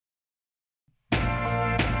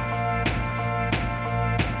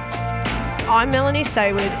I'm Melanie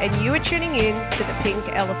Saywood, and you are tuning in to The Pink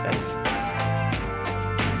Elephant.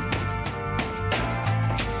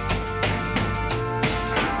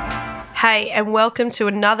 Hey, and welcome to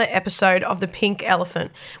another episode of The Pink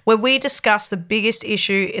Elephant, where we discuss the biggest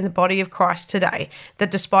issue in the body of Christ today,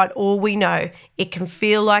 that despite all we know, it can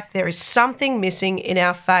feel like there is something missing in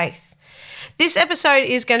our faith. This episode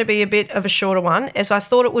is going to be a bit of a shorter one, as I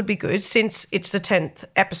thought it would be good, since it's the 10th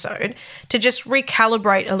episode, to just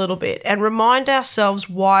recalibrate a little bit and remind ourselves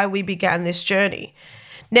why we began this journey.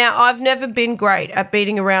 Now, I've never been great at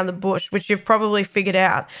beating around the bush, which you've probably figured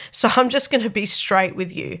out, so I'm just going to be straight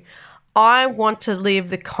with you. I want to live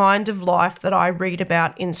the kind of life that I read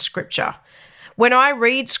about in Scripture. When I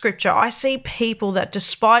read Scripture, I see people that,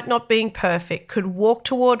 despite not being perfect, could walk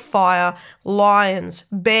toward fire, lions,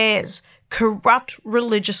 bears, corrupt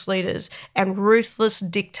religious leaders, and ruthless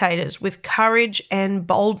dictators with courage and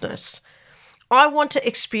boldness. I want to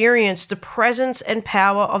experience the presence and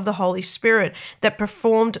power of the Holy Spirit that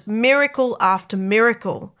performed miracle after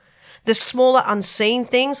miracle. The smaller unseen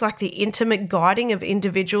things like the intimate guiding of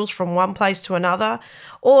individuals from one place to another,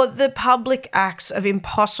 or the public acts of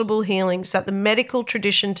impossible healings that the medical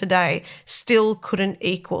tradition today still couldn't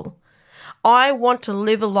equal. I want to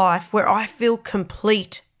live a life where I feel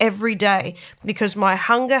complete every day because my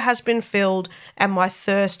hunger has been filled and my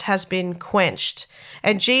thirst has been quenched.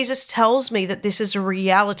 And Jesus tells me that this is a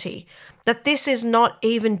reality, that this is not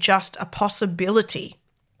even just a possibility.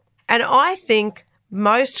 And I think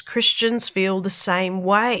most Christians feel the same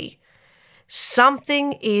way.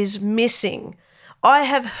 Something is missing. I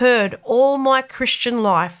have heard all my Christian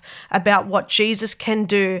life about what Jesus can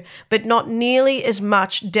do, but not nearly as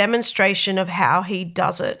much demonstration of how he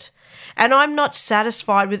does it. And I'm not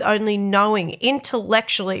satisfied with only knowing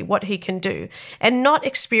intellectually what he can do and not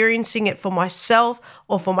experiencing it for myself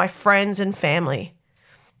or for my friends and family.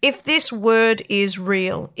 If this word is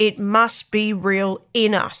real, it must be real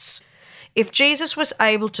in us. If Jesus was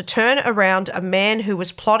able to turn around a man who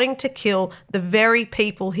was plotting to kill the very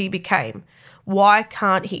people he became, why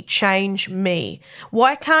can't he change me?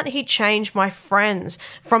 Why can't he change my friends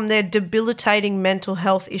from their debilitating mental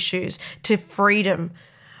health issues to freedom,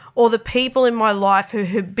 or the people in my life who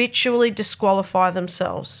habitually disqualify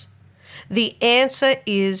themselves? The answer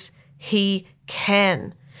is he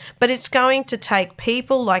can. But it's going to take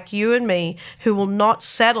people like you and me who will not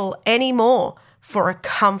settle anymore for a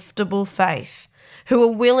comfortable faith, who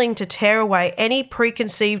are willing to tear away any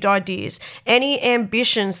preconceived ideas, any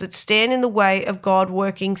ambitions that stand in the way of God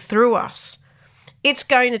working through us. It's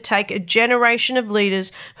going to take a generation of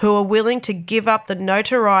leaders who are willing to give up the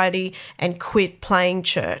notoriety and quit playing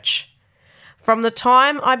church. From the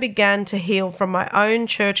time I began to heal from my own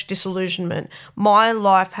church disillusionment, my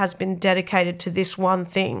life has been dedicated to this one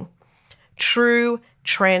thing: true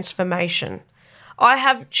transformation. I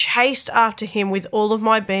have chased after him with all of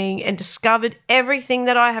my being and discovered everything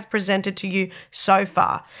that I have presented to you so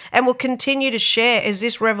far, and will continue to share as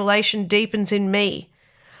this revelation deepens in me.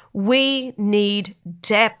 We need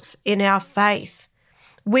depth in our faith.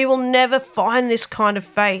 We will never find this kind of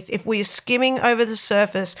faith if we are skimming over the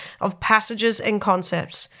surface of passages and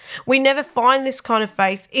concepts. We never find this kind of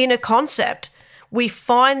faith in a concept. We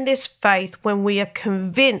find this faith when we are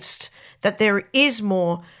convinced that there is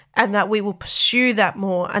more, and that we will pursue that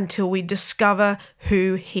more until we discover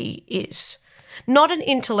who he is. Not an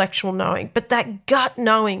intellectual knowing, but that gut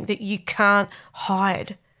knowing that you can't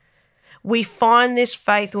hide. We find this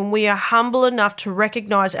faith when we are humble enough to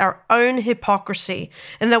recognize our own hypocrisy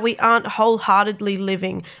and that we aren't wholeheartedly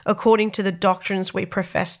living according to the doctrines we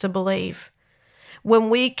profess to believe. When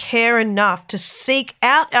we care enough to seek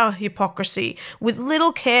out our hypocrisy with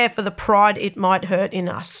little care for the pride it might hurt in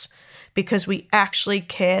us, because we actually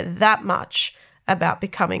care that much about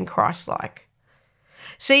becoming Christ-like.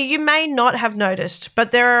 See, you may not have noticed,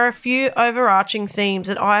 but there are a few overarching themes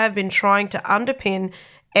that I have been trying to underpin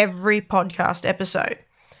every podcast episode.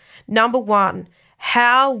 Number one,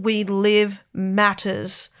 how we live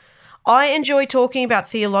matters. I enjoy talking about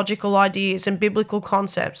theological ideas and biblical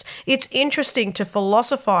concepts. It's interesting to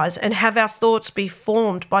philosophize and have our thoughts be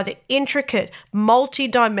formed by the intricate,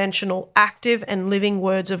 multi-dimensional, active and living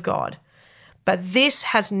words of God. But this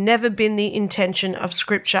has never been the intention of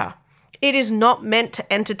Scripture. It is not meant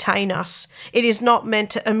to entertain us. It is not meant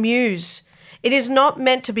to amuse. It is not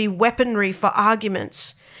meant to be weaponry for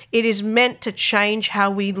arguments. It is meant to change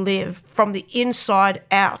how we live from the inside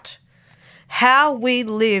out. How we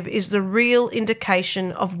live is the real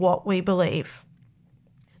indication of what we believe.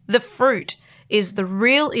 The fruit is the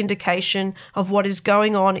real indication of what is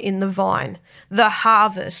going on in the vine. The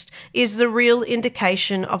harvest is the real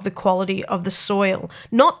indication of the quality of the soil,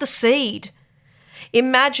 not the seed.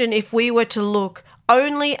 Imagine if we were to look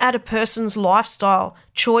only at a person's lifestyle,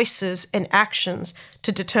 choices, and actions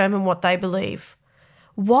to determine what they believe.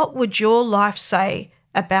 What would your life say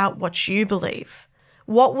about what you believe?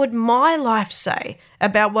 What would my life say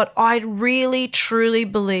about what I really, truly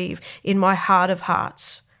believe in my heart of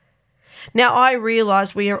hearts? Now, I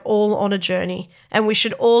realize we are all on a journey, and we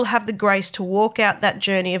should all have the grace to walk out that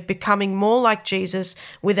journey of becoming more like Jesus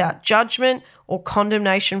without judgment or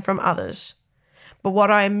condemnation from others. But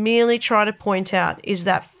what I am merely trying to point out is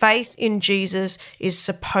that faith in Jesus is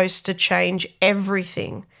supposed to change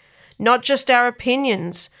everything. Not just our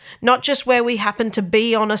opinions, not just where we happen to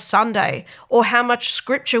be on a Sunday or how much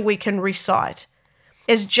scripture we can recite.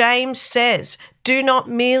 As James says, do not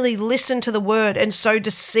merely listen to the word and so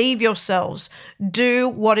deceive yourselves. Do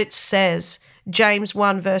what it says. James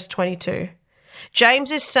 1 verse 22. James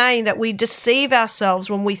is saying that we deceive ourselves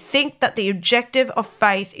when we think that the objective of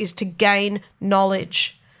faith is to gain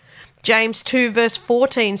knowledge. James 2 verse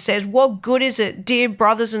 14 says, "What good is it, dear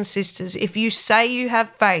brothers and sisters, if you say you have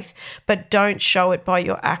faith, but don't show it by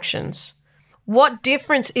your actions?" What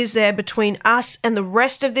difference is there between us and the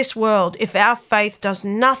rest of this world if our faith does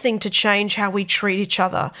nothing to change how we treat each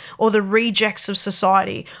other, or the rejects of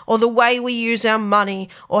society, or the way we use our money,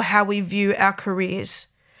 or how we view our careers?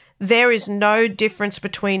 There is no difference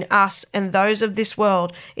between us and those of this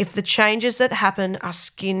world if the changes that happen are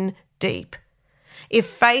skin deep. If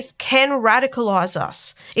faith can radicalize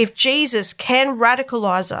us, if Jesus can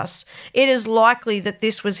radicalize us, it is likely that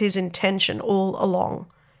this was his intention all along.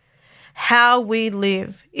 How we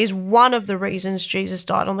live is one of the reasons Jesus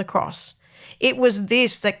died on the cross. It was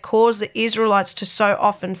this that caused the Israelites to so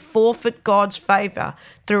often forfeit God's favor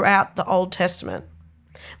throughout the Old Testament.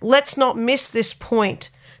 Let's not miss this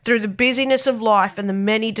point through the busyness of life and the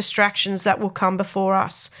many distractions that will come before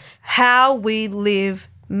us. How we live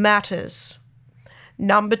matters.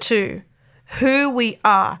 Number 2, who we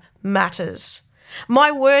are matters.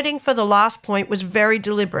 My wording for the last point was very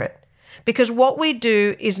deliberate, because what we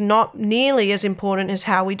do is not nearly as important as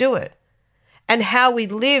how we do it. And how we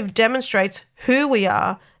live demonstrates who we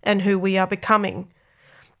are and who we are becoming.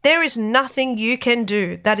 There is nothing you can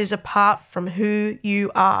do that is apart from who you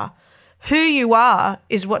are. Who you are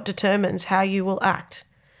is what determines how you will act.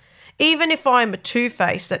 Even if I am a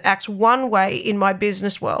two-faced that acts one way in my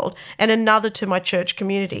business world and another to my church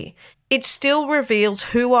community, it still reveals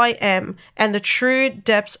who I am and the true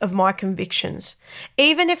depths of my convictions.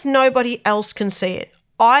 Even if nobody else can see it,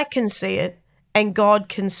 I can see it and God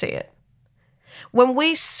can see it. When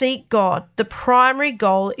we seek God, the primary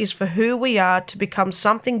goal is for who we are to become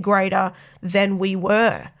something greater than we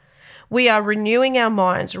were. We are renewing our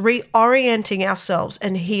minds, reorienting ourselves,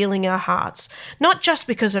 and healing our hearts, not just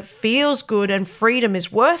because it feels good and freedom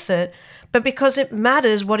is worth it, but because it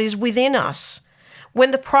matters what is within us.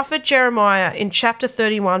 When the prophet Jeremiah in chapter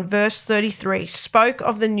 31, verse 33, spoke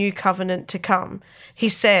of the new covenant to come, he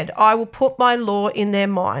said, "I will put my law in their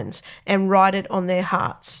minds and write it on their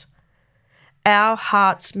hearts." Our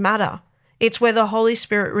hearts matter. It's where the Holy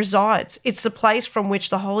Spirit resides. It's the place from which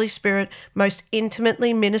the Holy Spirit most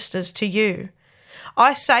intimately ministers to you.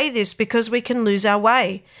 I say this because we can lose our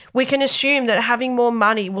way. We can assume that having more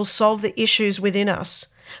money will solve the issues within us.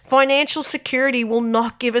 Financial security will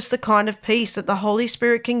not give us the kind of peace that the Holy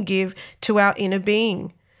Spirit can give to our inner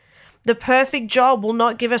being. The perfect job will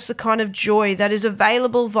not give us the kind of joy that is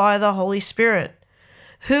available via the Holy Spirit.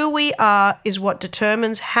 Who we are is what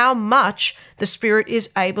determines how much the Spirit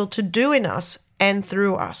is able to do in us and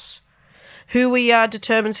through us. Who we are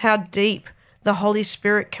determines how deep the Holy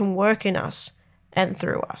Spirit can work in us and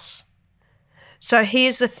through us. So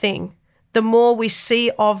here's the thing. The more we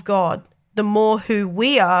see of God, the more who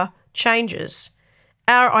we are changes.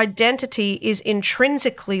 Our identity is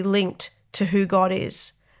intrinsically linked to who God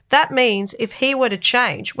is. That means if he were to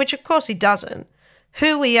change, which of course he doesn't,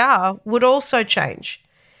 who we are would also change.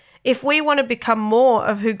 If we want to become more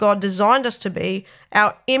of who God designed us to be,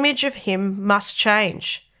 our image of him must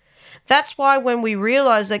change. That's why when we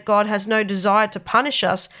realize that God has no desire to punish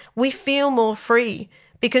us, we feel more free,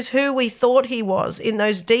 because who we thought he was in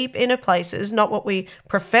those deep inner places, not what we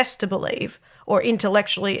profess to believe or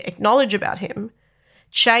intellectually acknowledge about him,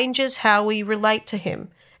 changes how we relate to him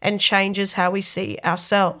and changes how we see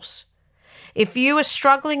ourselves. If you are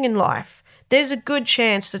struggling in life, there's a good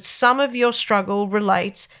chance that some of your struggle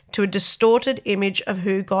relates to a distorted image of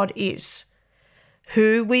who God is.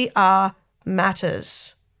 Who we are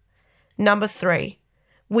matters. Number 3,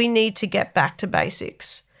 we need to get back to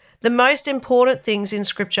basics. The most important things in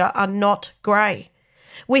Scripture are not grey.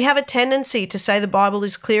 We have a tendency to say the Bible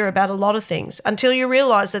is clear about a lot of things until you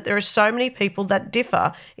realize that there are so many people that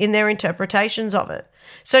differ in their interpretations of it.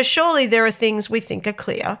 So surely there are things we think are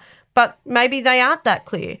clear, but maybe they aren't that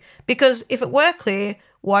clear, because if it were clear,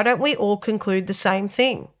 why don't we all conclude the same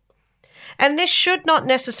thing? And this should not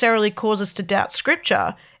necessarily cause us to doubt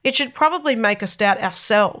Scripture. It should probably make us doubt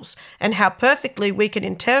ourselves and how perfectly we can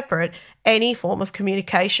interpret any form of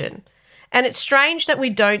communication. And it's strange that we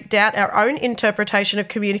don't doubt our own interpretation of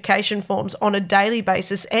communication forms on a daily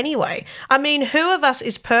basis anyway. I mean, who of us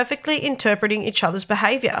is perfectly interpreting each other's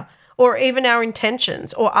behaviour, or even our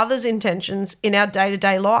intentions or others' intentions in our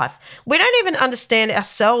day-to-day life? We don't even understand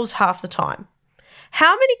ourselves half the time.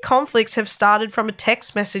 How many conflicts have started from a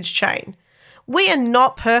text message chain? We are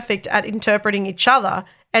not perfect at interpreting each other,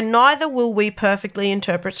 and neither will we perfectly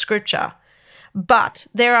interpret Scripture. But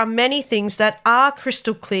there are many things that are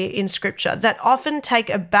crystal clear in Scripture that often take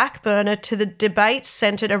a back burner to the debates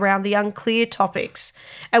centered around the unclear topics,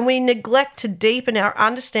 and we neglect to deepen our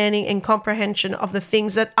understanding and comprehension of the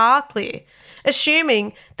things that are clear,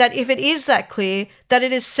 assuming that if it is that clear, that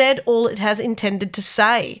it has said all it has intended to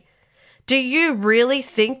say. Do you really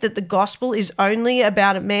think that the gospel is only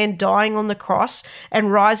about a man dying on the cross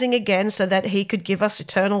and rising again so that he could give us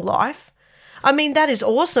eternal life? I mean, that is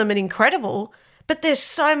awesome and incredible, but there's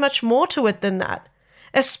so much more to it than that,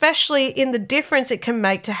 especially in the difference it can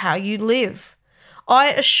make to how you live.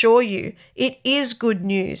 I assure you, it is good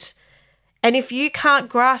news. And if you can't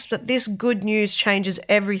grasp that this good news changes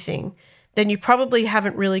everything, then you probably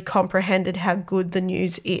haven't really comprehended how good the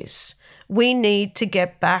news is. We need to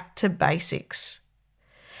get back to basics.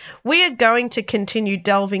 We are going to continue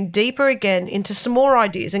delving deeper again into some more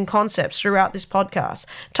ideas and concepts throughout this podcast.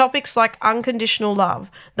 Topics like unconditional love,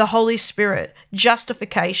 the Holy Spirit,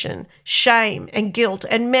 justification, shame and guilt,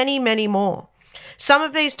 and many, many more. Some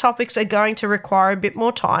of these topics are going to require a bit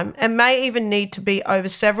more time and may even need to be over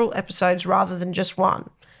several episodes rather than just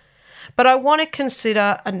one. But I want to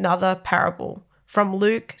consider another parable from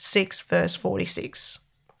Luke 6, verse 46.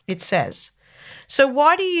 It says, "So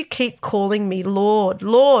why do you keep calling me Lord,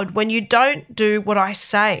 Lord, when you don't do what I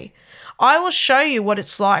say? I will show you what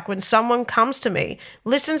it's like when someone comes to me,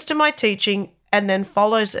 listens to my teaching, and then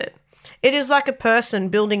follows it. It is like a person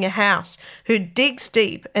building a house who digs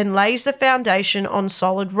deep and lays the foundation on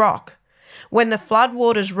solid rock. When the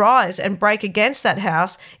floodwaters rise and break against that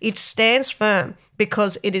house, it stands firm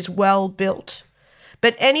because it is well built.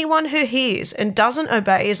 But anyone who hears and doesn't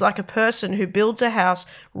obey is like a person who builds a house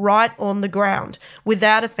right on the ground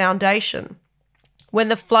without a foundation. When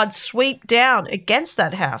the floods sweep down against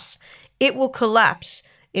that house, it will collapse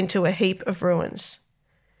into a heap of ruins."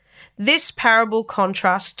 This parable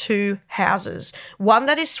contrasts two houses, one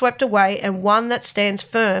that is swept away and one that stands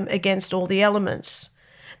firm against all the elements.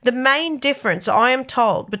 The main difference, I am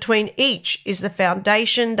told, between each is the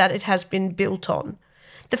foundation that it has been built on.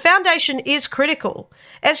 The foundation is critical.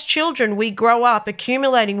 As children, we grow up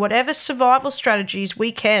accumulating whatever survival strategies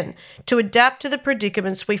we can to adapt to the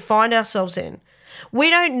predicaments we find ourselves in. We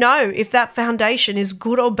don't know if that foundation is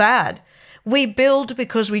good or bad. We build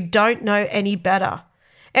because we don't know any better.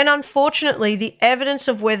 And unfortunately, the evidence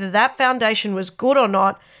of whether that foundation was good or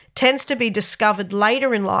not tends to be discovered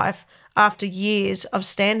later in life after years of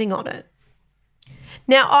standing on it.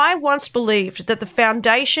 Now, I once believed that the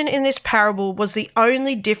foundation in this parable was the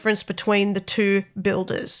only difference between the two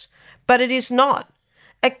builders, but it is not.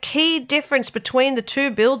 A key difference between the two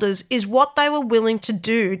builders is what they were willing to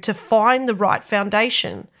do to find the right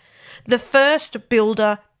foundation. The first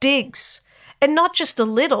builder digs, and not just a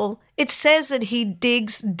little, it says that he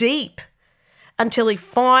digs deep until he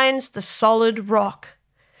finds the solid rock.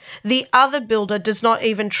 The other builder does not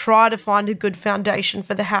even try to find a good foundation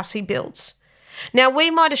for the house he builds. Now, we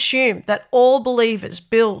might assume that all believers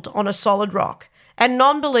build on a solid rock and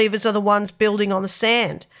non-believers are the ones building on the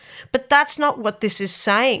sand. But that's not what this is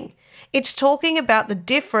saying. It's talking about the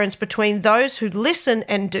difference between those who listen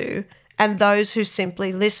and do and those who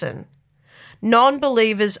simply listen.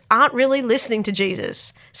 Non-believers aren't really listening to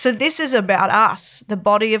Jesus. So this is about us, the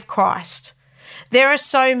body of Christ. There are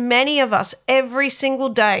so many of us every single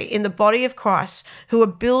day in the body of Christ who are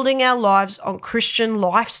building our lives on Christian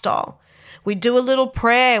lifestyle. We do a little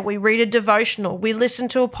prayer, we read a devotional, we listen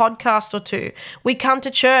to a podcast or two, we come to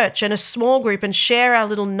church and a small group and share our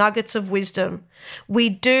little nuggets of wisdom. We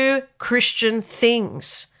do Christian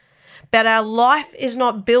things, but our life is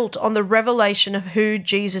not built on the revelation of who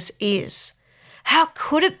Jesus is. How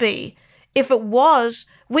could it be? If it was,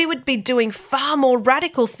 we would be doing far more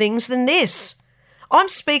radical things than this. I'm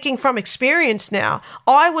speaking from experience now.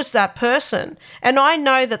 I was that person, and I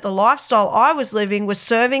know that the lifestyle I was living was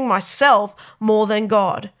serving myself more than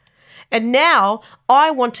God. And now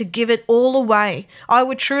I want to give it all away. I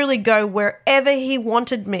would truly go wherever He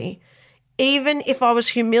wanted me, even if I was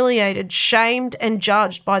humiliated, shamed, and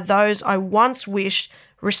judged by those I once wished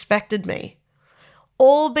respected me.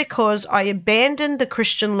 All because I abandoned the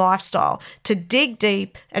Christian lifestyle to dig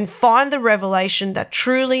deep and find the revelation that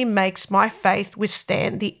truly makes my faith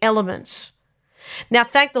withstand the elements. Now,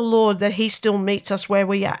 thank the Lord that He still meets us where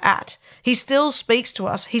we are at. He still speaks to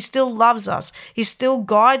us. He still loves us. He still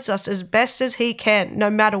guides us as best as He can, no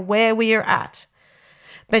matter where we are at.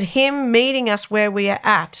 But Him meeting us where we are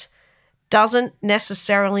at doesn't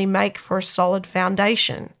necessarily make for a solid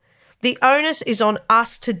foundation. The onus is on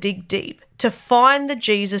us to dig deep, to find the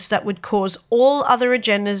Jesus that would cause all other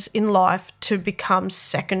agendas in life to become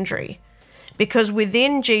secondary. Because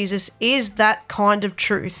within Jesus is that kind of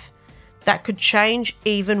truth that could change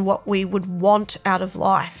even what we would want out of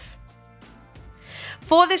life.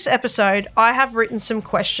 For this episode, I have written some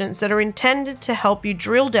questions that are intended to help you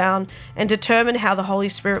drill down and determine how the Holy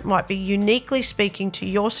Spirit might be uniquely speaking to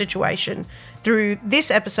your situation through this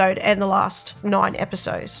episode and the last 9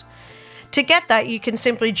 episodes. To get that, you can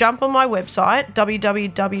simply jump on my website,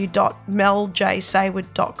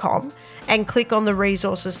 www.meljsayward.com, and click on the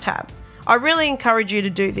resources tab. I really encourage you to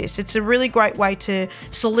do this. It's a really great way to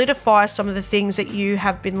solidify some of the things that you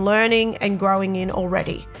have been learning and growing in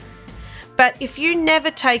already. But if you never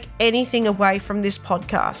take anything away from this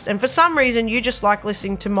podcast, and for some reason you just like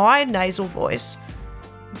listening to my nasal voice,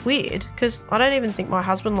 weird, because I don't even think my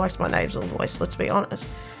husband likes my nasal voice, let's be honest,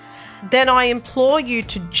 then I implore you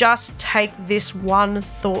to just take this one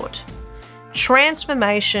thought.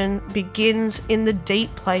 Transformation begins in the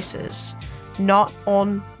deep places, not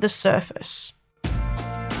on the surface.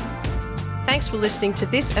 Thanks for listening to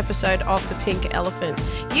this episode of The Pink Elephant.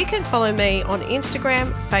 You can follow me on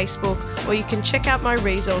Instagram, Facebook, or you can check out my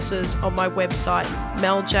resources on my website,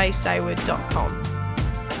 meljsayward.com.